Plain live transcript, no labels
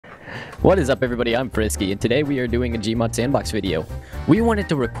What is up, everybody? I'm Frisky, and today we are doing a Gmod Sandbox video. We wanted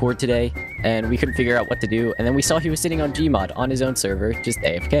to record today, and we couldn't figure out what to do, and then we saw he was sitting on Gmod on his own server, just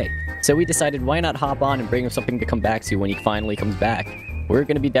AFK. So we decided, why not hop on and bring him something to come back to when he finally comes back. We're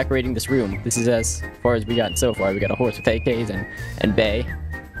going to be decorating this room. This is as far as we got so far. We got a horse with AKs and Bay.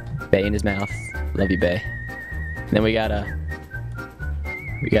 Bay in his mouth. Love you, Bay. And then we got a...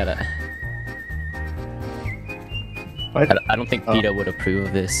 What? I don't think PETA would approve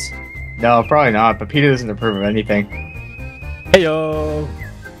of this. No, probably not, but PETA doesn't approve of anything. Heyo!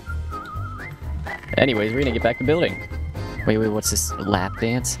 Anyways, we're gonna get back to building. Wait, what's this? Lap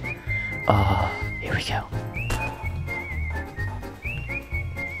dance? Oh, here we go.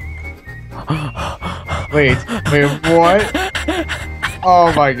 Wait, what?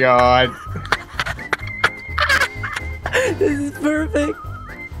 Oh my god. This is perfect!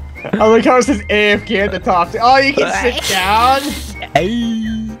 I like how it says AFK at the top. Oh, you can sit down?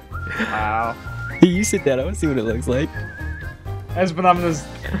 Hey! Wow. Hey, you sit down, I want to see what it looks like. As when I'm just...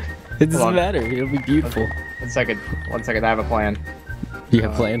 It doesn't matter, it'll be beautiful. One second, I have a plan. You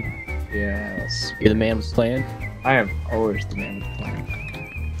have a plan? Yes. You're the man with a plan? I am always the man with a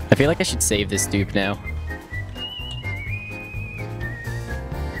plan. I feel like I should save this dupe now.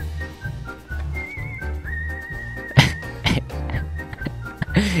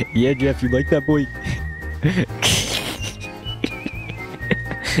 Yeah, Jeff, you like that, boy?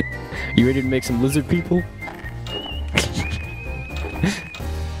 You ready to make some lizard people?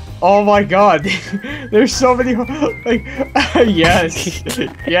 Oh my god, there's so many, like, yes,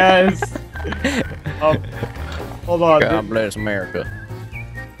 yes. Hold on. God bless America.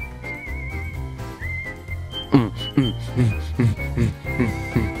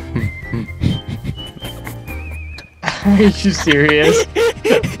 Are you serious?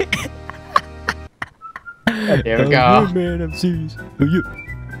 Oh, there we go. Hey man, I'm serious. Oh, you.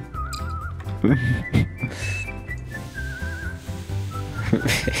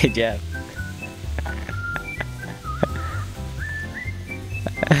 Hey, Jeff.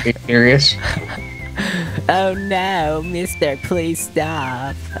 Are you serious? Oh no, mister, please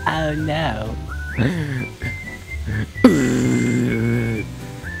stop. Oh no.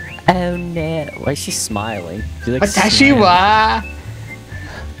 Oh no. Why is she smiling? She looks Watashi.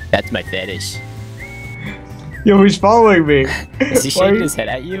 That's my fetish. Yo, he's following me. Is he shaking his head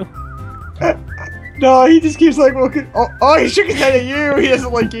at you? No, he just keeps like looking. Oh, he shook his head at you. He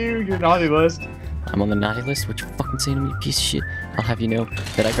doesn't like you. You're naughty list. I'm on the naughty list. What you fucking saying to me, you piece of shit? I'll have you know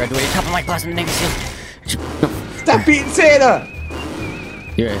that I graduated top of my class in the Navy SEAL. Stop beating Santa.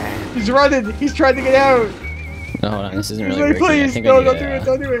 You're... He's running. He's trying to get out. No, hold on. This isn't He's really like, working. please, no, don't do it.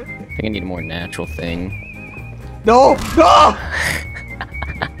 Don't do it. I think I need a more natural thing. No, no.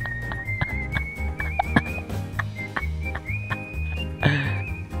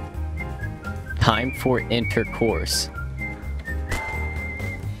 Time for intercourse.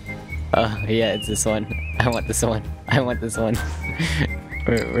 Yeah, it's this one. I want this one. I want this one.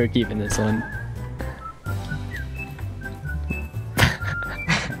 We're keeping this one.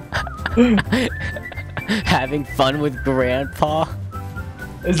 Having fun with Grandpa?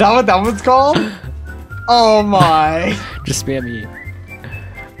 Is that what that one's called? Oh my. Just spam me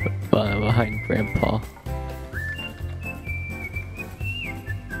behind Grandpa.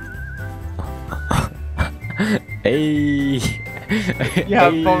 Hey! Yeah,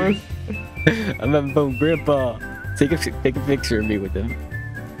 hey. fun. I'm having fun with Grandpa. Take a picture of me with him.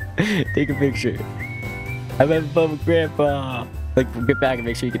 Take a picture. I'm having fun with Grandpa. Like, get back and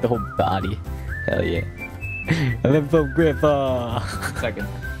make sure you get the whole body. Hell yeah. I'm having fun with Grandpa. Second.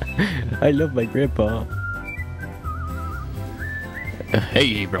 I love my Grandpa.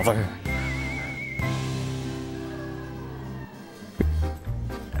 Hey, brother.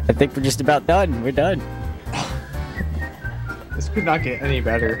 I think we're just about done. We're done. This could not get any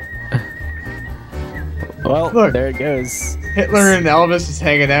better. Well, look, there it goes. Hitler and Elvis is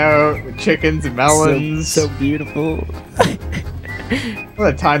hanging out with chickens and melons. So beautiful.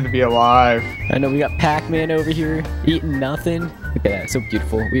 What a time to be alive. I know we got Pac-Man over here eating nothing. Look at that, so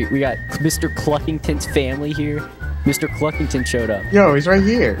beautiful. We got Mr. Cluckington's family here. Mr. Cluckington showed up. Yo, he's right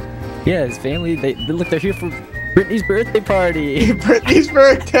here. Yeah, his family, they look, they're here for Brittany's birthday party. Brittany's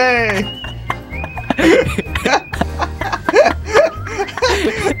birthday!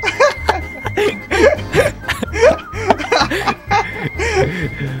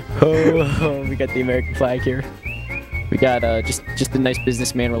 Oh, we got the American flag here. We got just a nice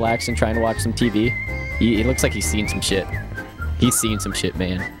businessman relaxing, trying to watch some TV. He looks like he's seen some shit. He's seen some shit,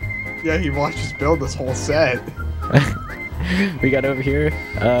 man. Yeah, he watched us build this whole set. We got over here.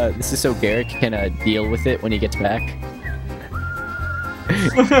 This is so Garrick can deal with it when he gets back.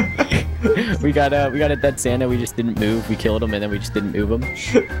 we got a dead Santa. We just didn't move. We killed him and then we just didn't move him.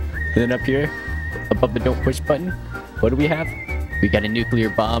 And then up here, above the don't push button, what do we have? We got a nuclear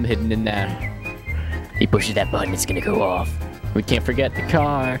bomb hidden in there. He pushes that button, it's gonna go off. We can't forget the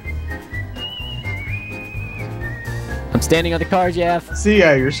car. I'm standing on the car, Jeff. See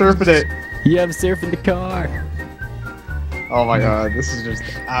ya, you're surfing it. Yeah, I'm surfing the car. Oh my god, this is just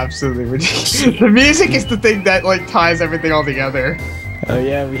absolutely ridiculous. The music is the thing that like ties everything all together. Oh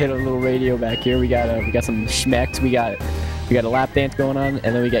yeah, we hit a little radio back here. We got some schmecks. We got a lap dance going on,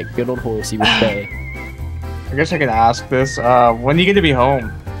 and then we got good old Horsey with Bay. I guess I could ask this. When are you gonna be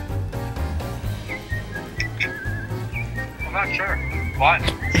home? I'm not sure. Why?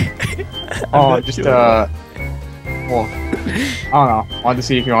 Oh, just well, I don't know. I wanted to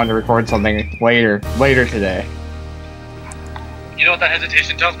see if you wanted to record something later today. You know what that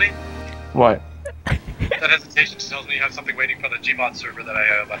hesitation tells me? What? That hesitation tells me you have something waiting for the Gmod server that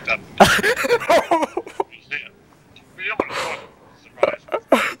I left up. We don't want to spoil the surprise.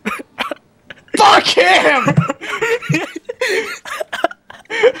 Fuck him!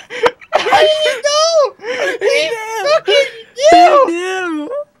 How did you know? He fucking knew!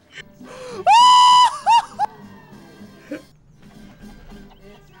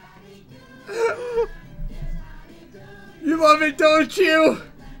 You love it, don't you?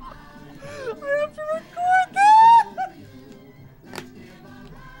 I have to record that!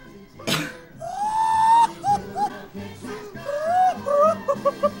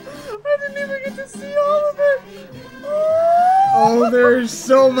 I didn't even get to see all of it! Oh, there's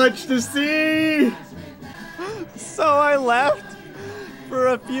so much to see! So I left for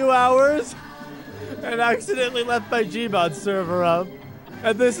a few hours and accidentally left my Gmod server up.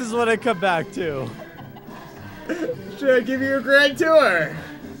 And this is what I come back to. Should I give you a grand tour?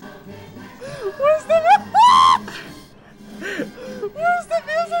 Where's the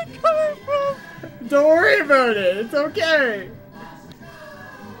music coming from? Don't worry about it, it's okay.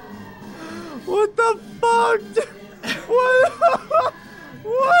 What the fuck? What?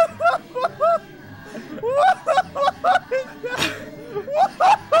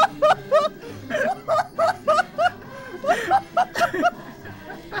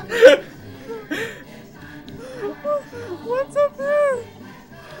 What's up here?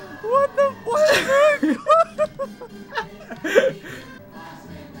 What the fuck?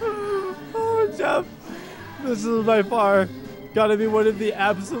 Oh, Jeff, this is by far gotta be one of the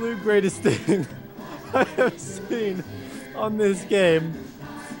absolute greatest things I have seen on this game.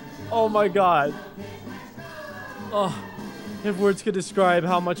 Oh my god. Oh, if words could describe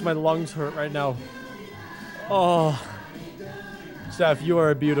how much my lungs hurt right now. Oh, Jeff, you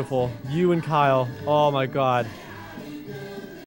are beautiful. You and Kyle. Oh my god.